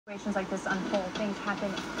Situations like this unfold, things happen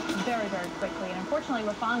very, very quickly. And unfortunately,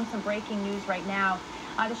 we're following some breaking news right now.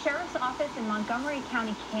 The sheriff's office in Montgomery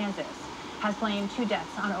County, Kansas, has blamed 2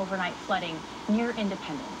 deaths on overnight flooding near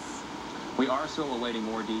Independence. We are still awaiting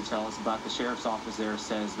more details, but the sheriff's office there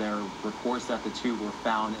says there are reports that the 2 were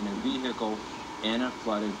found in a vehicle in a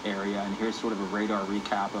flooded area. And here's sort of a radar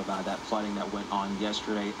recap of that flooding that went on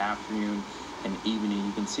yesterday afternoon and evening.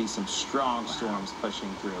 You can see some strong storms pushing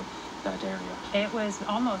through that area. It was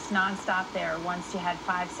almost nonstop there once you had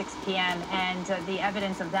 6 p.m. And the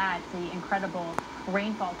evidence of that, the incredible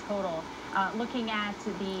rainfall total, looking at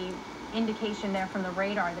the indication there from the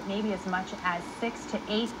radar that maybe as much as 6 to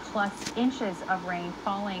 8+ inches of rain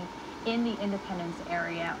falling in the Independence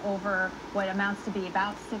area over what amounts to be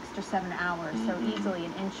about 6 to 7 hours. So easily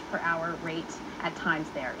an inch per hour rate at times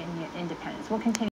there in the Independence. We'll continue.